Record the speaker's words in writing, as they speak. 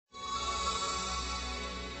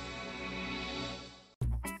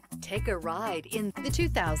Take a ride in the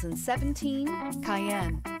 2017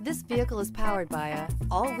 Cayenne. This vehicle is powered by a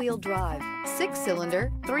all-wheel drive, 6-cylinder,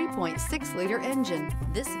 3.6-liter engine.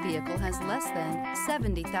 This vehicle has less than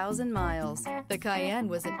 70,000 miles. The Cayenne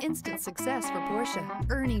was an instant success for Porsche,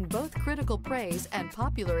 earning both critical praise and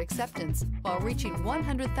popular acceptance, while reaching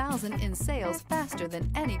 100,000 in sales faster than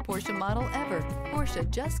any Porsche model ever. Porsche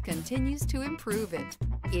just continues to improve it.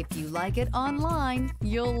 If you like it online,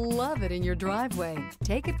 you'll love it in your driveway.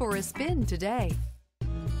 Take it for a spin today.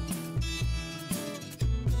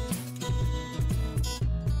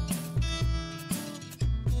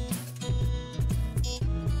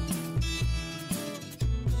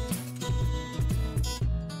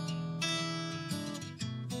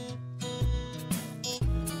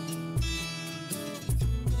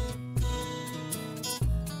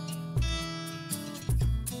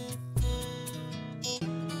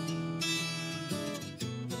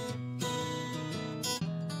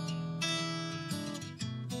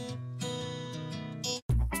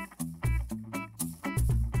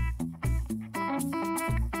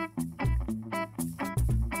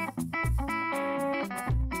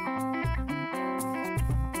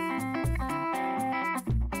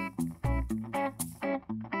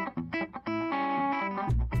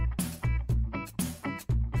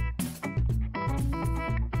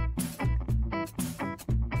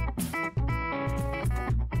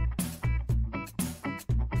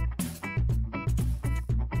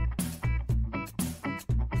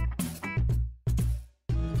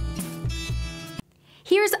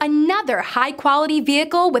 Here's another high-quality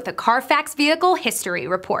vehicle with a Carfax Vehicle History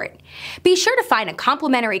Report. Be sure to find a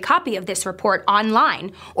complimentary copy of this report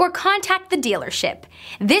online or contact the dealership.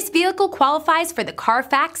 This vehicle qualifies for the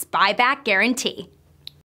Carfax Buyback Guarantee.